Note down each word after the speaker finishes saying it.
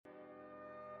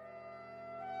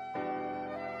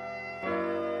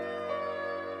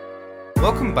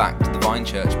Welcome back to the Vine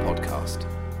Church podcast.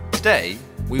 Today,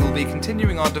 we will be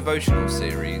continuing our devotional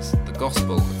series, The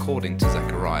Gospel According to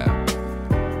Zechariah.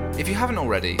 If you haven't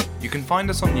already, you can find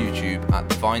us on YouTube at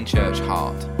the Vine Church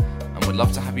Heart, and we'd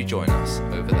love to have you join us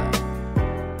over there.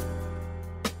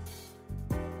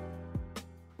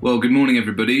 Well, good morning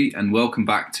everybody, and welcome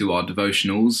back to our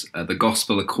devotionals, The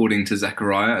Gospel According to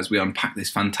Zechariah, as we unpack this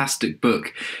fantastic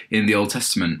book in the Old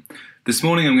Testament. This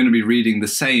morning I'm going to be reading the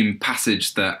same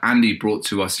passage that Andy brought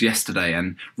to us yesterday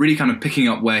and really kind of picking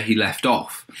up where he left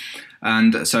off.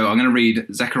 And so I'm going to read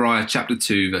Zechariah chapter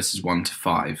 2 verses 1 to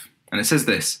 5. And it says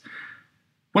this: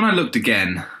 "When I looked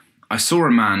again, I saw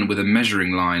a man with a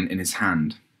measuring line in his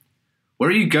hand. 'Where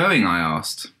are you going?' I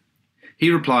asked. He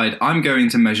replied, 'I'm going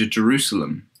to measure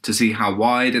Jerusalem, to see how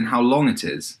wide and how long it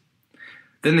is.'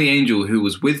 Then the angel who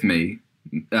was with me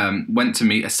went to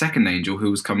meet a second angel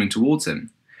who was coming towards him.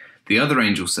 The other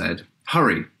angel said,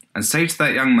 'Hurry, and say to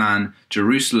that young man,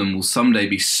 Jerusalem will someday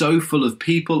be so full of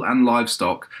people and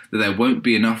livestock that there won't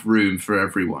be enough room for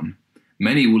everyone.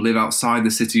 Many will live outside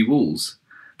the city walls.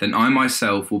 Then I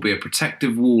myself will be a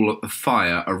protective wall of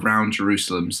fire around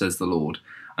Jerusalem, says the Lord,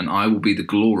 and I will be the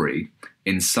glory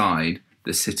inside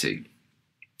the city.'"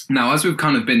 Now, as we've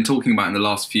kind of been talking about in the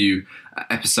last few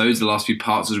episodes, the last few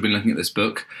parts as we've been looking at this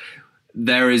book,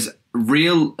 there is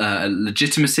real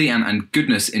legitimacy and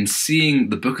goodness in seeing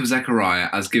the book of Zechariah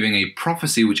as giving a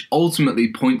prophecy which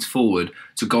ultimately points forward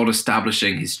to God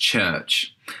establishing his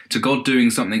church, to God doing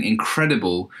something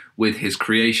incredible with his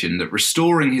creation, that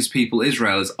restoring his people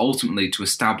Israel is ultimately to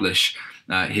establish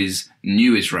his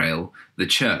new Israel, the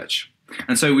church.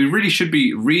 And so we really should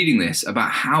be reading this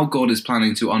about how God is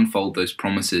planning to unfold those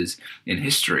promises in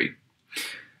history.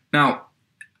 Now,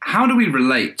 how do we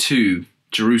relate to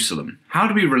Jerusalem? How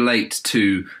do we relate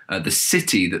to the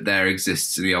city that there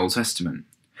exists in the Old Testament?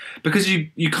 Because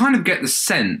you kind of get the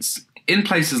sense in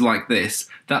places like this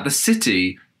that the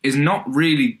city is not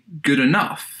really good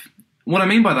enough. What I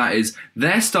mean by that is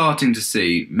they're starting to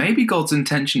see maybe God's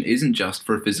intention isn't just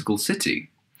for a physical city.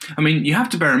 I mean, you have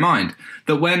to bear in mind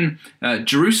that when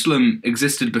Jerusalem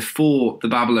existed before the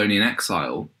Babylonian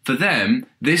exile, for them,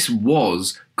 this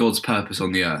was God's purpose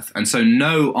on the earth. And so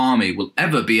no army will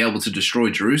ever be able to destroy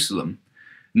Jerusalem.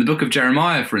 In the book of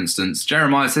Jeremiah, for instance,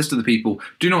 Jeremiah says to the people,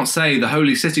 "Do not say the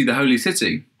holy city, the holy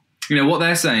city." You know, what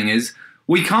they're saying is,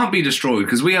 we can't be destroyed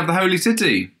because we have the holy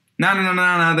city.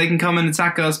 No, they can come and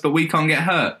attack us, but we can't get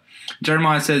hurt.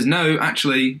 Jeremiah says, no,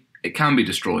 actually, it can be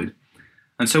destroyed.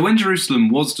 And so when Jerusalem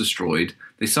was destroyed,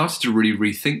 they started to really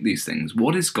rethink these things.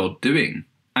 What is God doing?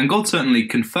 And God certainly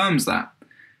confirms that.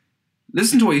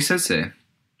 Listen to what he says here.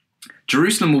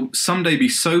 "Jerusalem will someday be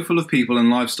so full of people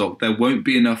and livestock there won't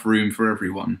be enough room for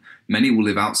everyone. Many will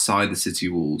live outside the city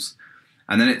walls."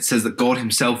 And then it says that God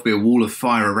himself will be a wall of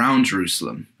fire around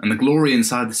Jerusalem and the glory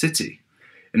inside the city.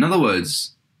 In other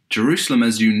words, Jerusalem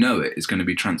as you know it is going to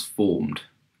be transformed.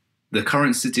 The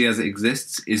current city as it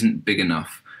exists isn't big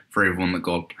enough for everyone that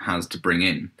God has to bring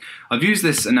in. I've used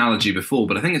this analogy before,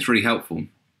 but I think it's really helpful.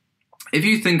 If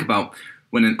you think about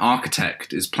when an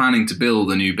architect is planning to build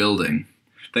a new building,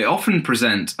 they often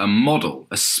present a model,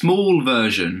 a small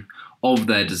version of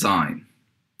their design.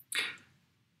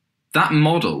 That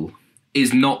model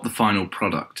is not the final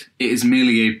product. It is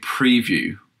merely a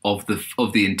preview of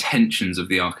the intentions of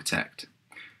the architect.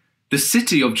 The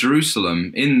city of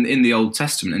Jerusalem in the Old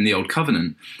Testament, in the Old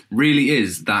Covenant, really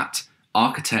is that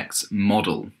architect's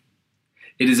model.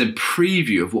 It is a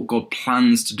preview of what God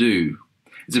plans to do.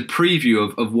 It's a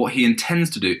preview of what he intends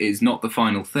to do. It is not the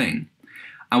final thing.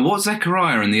 And what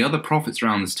Zechariah and the other prophets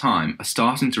around this time are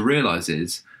starting to realize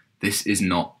is this is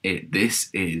not it. This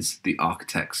is the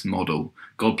architect's model.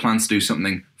 God plans to do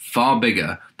something far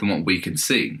bigger than what we can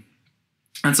see.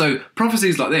 And so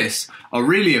prophecies like this are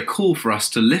really a call for us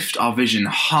to lift our vision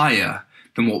higher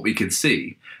than what we can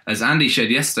see. As Andy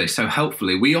shared yesterday so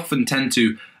helpfully, we often tend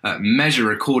to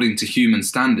measure according to human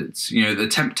standards. You know, the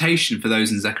temptation for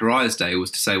those in Zechariah's day was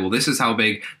to say, well, this is how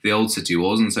big the old city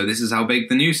was, and so this is how big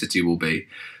the new city will be.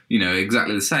 You know,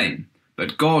 exactly the same.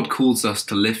 But God calls us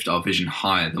to lift our vision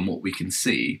higher than what we can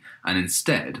see, and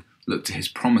instead look to his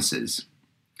promises.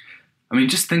 I mean,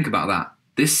 just think about that.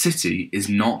 This city is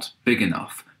not big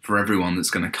enough for everyone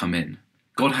that's going to come in.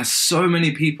 God has so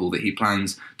many people that he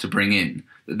plans to bring in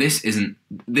that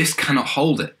this cannot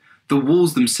hold it. The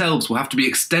walls themselves will have to be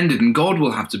extended and God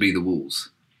will have to be the walls.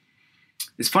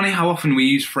 It's funny how often we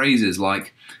use phrases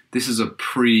like, this is a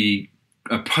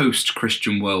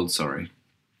post-Christian world,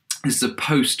 This is a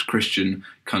post-Christian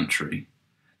country.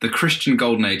 The Christian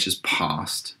golden age has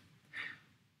passed.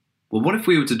 Well, what if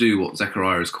we were to do what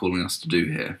Zechariah is calling us to do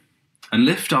here and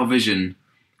lift our vision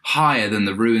higher than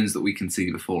the ruins that we can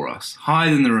see before us,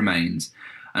 higher than the remains.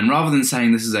 And rather than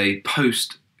saying this is a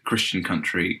post-Christian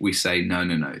country, we say, no,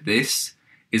 this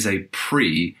is a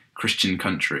pre-Christian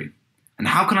country. And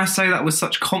how can I say that with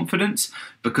such confidence?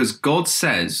 Because God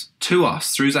says to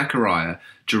us through Zechariah,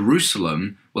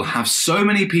 Jerusalem will have so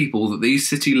many people that these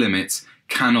city limits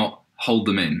cannot hold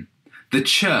them in. The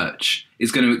church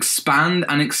is going to expand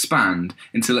and expand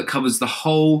until it covers the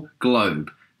whole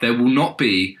globe. There will not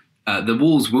be, the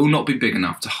walls will not be big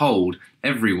enough to hold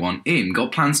everyone in.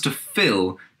 God plans to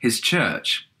fill his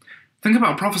church. Think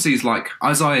about prophecies like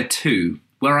Isaiah 2,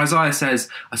 where Isaiah says,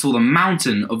 I saw the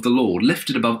mountain of the Lord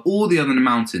lifted above all the other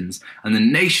mountains, and the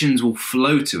nations will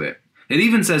flow to it. It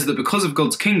even says that because of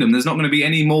God's kingdom, there's not going to be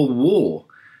any more war.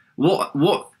 What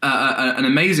an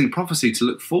amazing prophecy to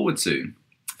look forward to.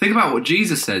 Think about what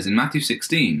Jesus says in Matthew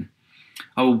 16.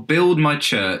 I will build my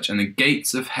church, and the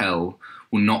gates of hell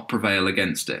will not prevail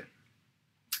against it.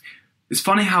 It's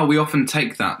funny how we often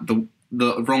take that the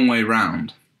wrong way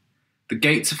round. The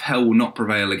gates of hell will not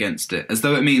prevail against it, as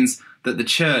though it means that the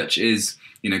church is,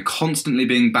 constantly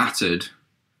being battered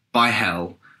by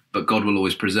hell, but God will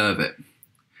always preserve it.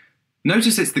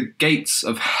 Notice it's the gates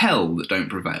of hell that don't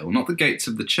prevail, not the gates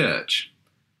of the church.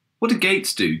 What do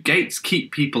gates do? Gates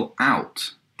keep people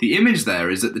out. The image there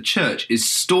is that the church is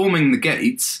storming the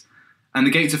gates, and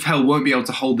the gates of hell won't be able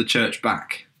to hold the church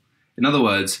back. In other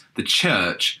words, the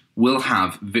church will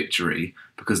have victory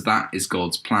because that is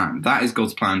God's plan. That is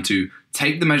God's plan to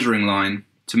take the measuring line,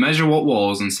 to measure what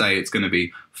was and say it's going to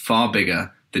be far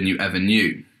bigger than you ever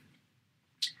knew.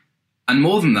 And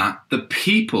more than that, the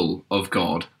people of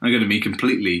God are going to be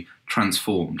completely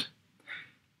transformed.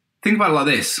 Think about it like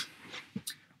this.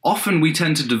 Often we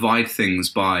tend to divide things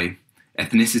by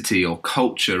ethnicity or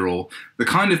culture or the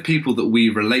kind of people that we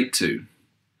relate to.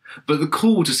 But the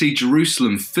call to see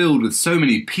Jerusalem filled with so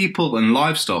many people and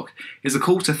livestock is a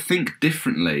call to think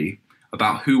differently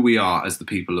about who we are as the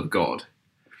people of God.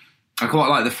 I quite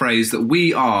like the phrase that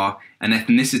we are an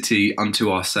ethnicity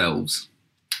unto ourselves.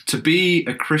 To be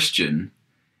a Christian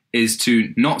is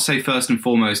to not say first and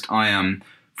foremost, I am,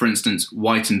 for instance,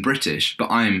 white and British, but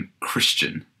I am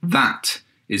Christian. That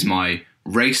is my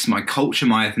race, my culture,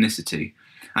 my ethnicity.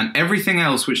 And everything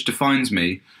else which defines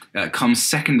me comes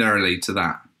secondarily to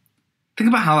that. Think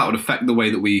about how that would affect the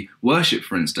way that we worship,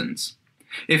 for instance.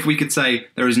 If we could say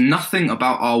there is nothing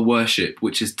about our worship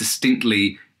which is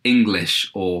distinctly English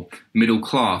or middle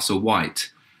class or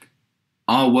white,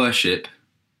 our worship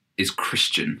is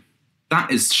Christian.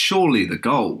 That is surely the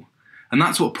goal. And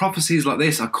that's what prophecies like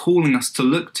this are calling us to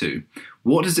look to.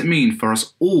 What does it mean for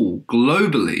us all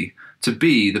globally to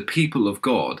be the people of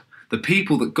God? The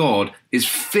people that God is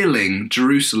filling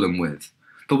Jerusalem with.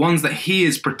 The ones that he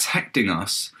is protecting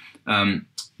us, the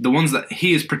ones that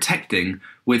he is protecting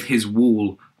with his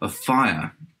wall of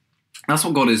fire. That's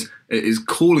what God is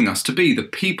calling us to be, the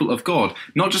people of God.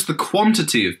 Not just the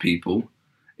quantity of people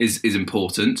is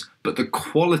important, but the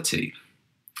quality.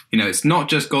 It's not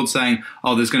just God saying,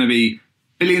 oh, there's going to be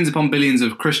billions upon billions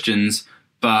of Christians,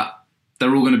 but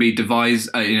they're all going to be divided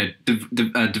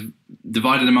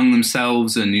among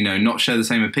themselves and, not share the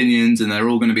same opinions, and they're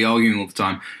all going to be arguing all the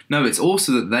time. No, it's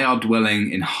also that they are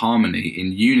dwelling in harmony,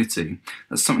 in unity.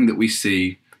 That's something that we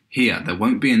see here. There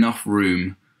won't be enough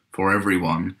room for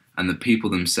everyone, and the people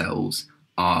themselves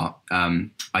are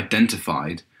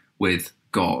identified with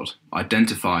God,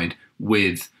 identified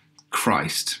with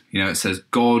Christ. It says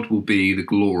God will be the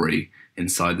glory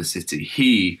inside the city.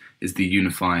 He is the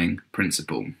unifying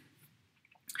principle.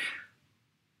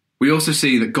 We also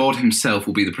see that God himself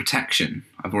will be the protection.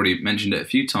 I've already mentioned it a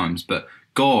few times, but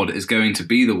God is going to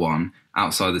be the one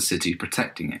outside the city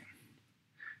protecting it.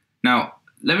 Now,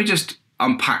 let me just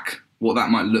unpack what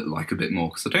that might look like a bit more,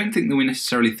 because I don't think that we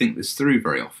necessarily think this through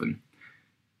very often.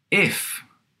 If,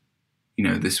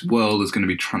 this world is going to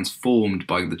be transformed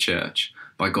by the church,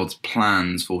 by God's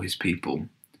plans for his people,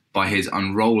 by his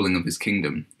unrolling of his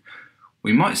kingdom,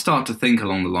 we might start to think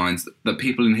along the lines that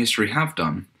people in history have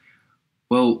done.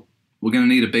 Well, we're going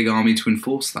to need a big army to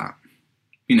enforce that.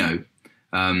 We're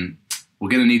going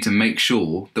to need to make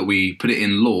sure that we put it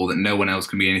in law that no one else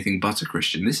can be anything but a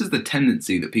Christian. This is the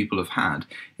tendency that people have had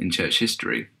in church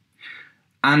history.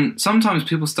 And sometimes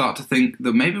people start to think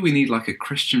that maybe we need like a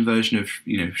Christian version of,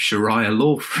 Sharia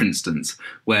law, for instance,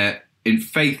 where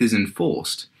faith is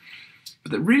enforced.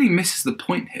 But that really misses the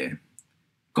point here.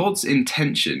 God's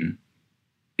intention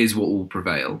is what will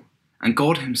prevail, and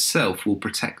God himself will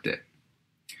protect it.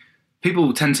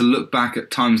 People tend to look back at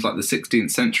times like the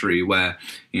 16th century where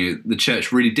the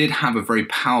church really did have a very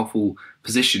powerful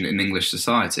position in English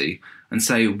society and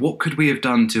say, what could we have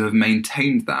done to have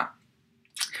maintained that?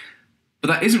 But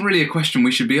that isn't really a question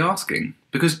we should be asking,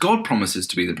 because God promises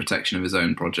to be the protection of his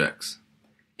own projects.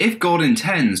 If God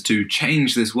intends to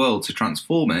change this world, to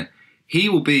transform it, he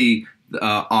will be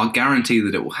our guarantee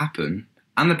that it will happen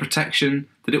and the protection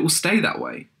that it will stay that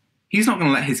way. He's not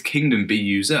going to let his kingdom be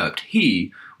usurped.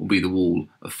 He will be the wall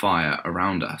of fire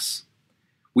around us.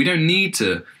 We don't need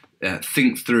to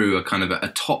think through a kind of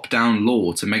a top-down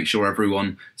law to make sure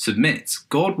everyone submits.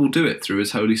 God will do it through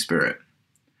his Holy Spirit.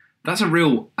 That's a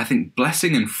real, I think,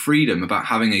 blessing and freedom about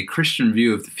having a Christian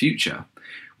view of the future.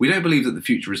 We don't believe that the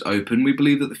future is open. We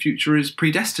believe that the future is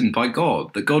predestined by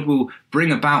God, that God will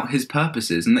bring about his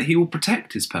purposes and that he will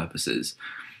protect his purposes.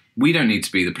 We don't need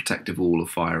to be the protective wall of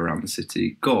fire around the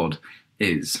city. God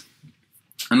is.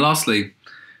 And lastly,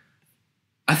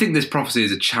 I think this prophecy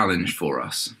is a challenge for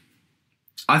us.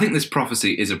 I think this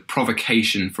prophecy is a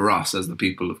provocation for us as the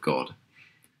people of God.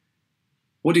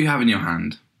 What do you have in your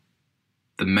hand?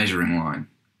 The measuring line.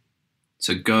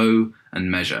 So go and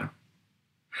measure.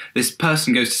 This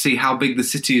person goes to see how big the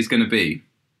city is going to be.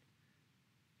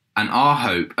 And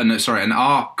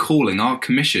our calling, our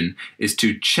commission is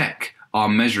to check our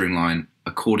measuring line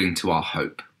according to our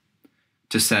hope.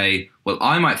 To say, well,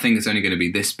 I might think it's only going to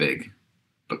be this big,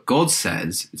 but God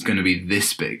says it's going to be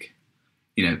this big.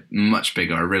 Much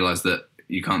bigger. I realise that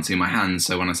you can't see my hands,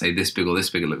 so when I say this big or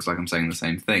this big, it looks like I'm saying the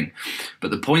same thing.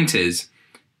 But the point is,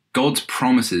 God's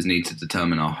promises need to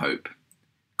determine our hope.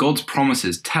 God's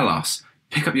promises tell us,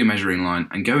 pick up your measuring line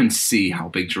and go and see how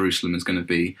big Jerusalem is going to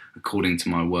be according to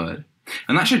my word.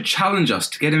 And that should challenge us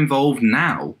to get involved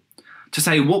now, to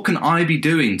say, what can I be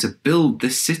doing to build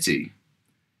this city?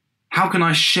 How can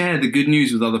I share the good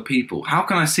news with other people? How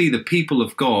can I see the people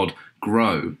of God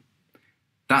grow?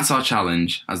 That's our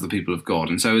challenge as the people of God.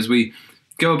 And so as we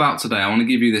go about today, I want to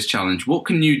give you this challenge. What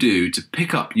can you do to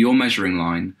pick up your measuring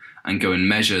line and go and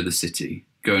measure the city?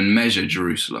 Go and measure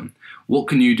Jerusalem. What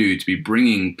can you do to be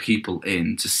bringing people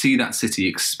in, to see that city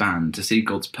expand, to see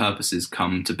God's purposes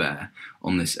come to bear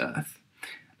on this earth?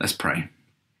 Let's pray.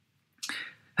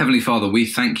 Heavenly Father, we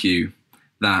thank you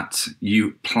that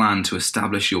you plan to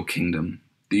establish your kingdom,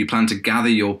 that you plan to gather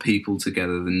your people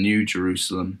together, the new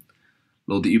Jerusalem.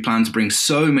 Lord, that you plan to bring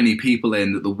so many people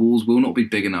in that the walls will not be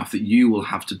big enough, that you will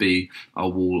have to be our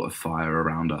wall of fire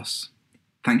around us.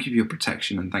 Thank you for your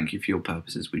protection and thank you for your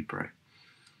purposes, we pray.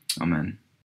 Amen.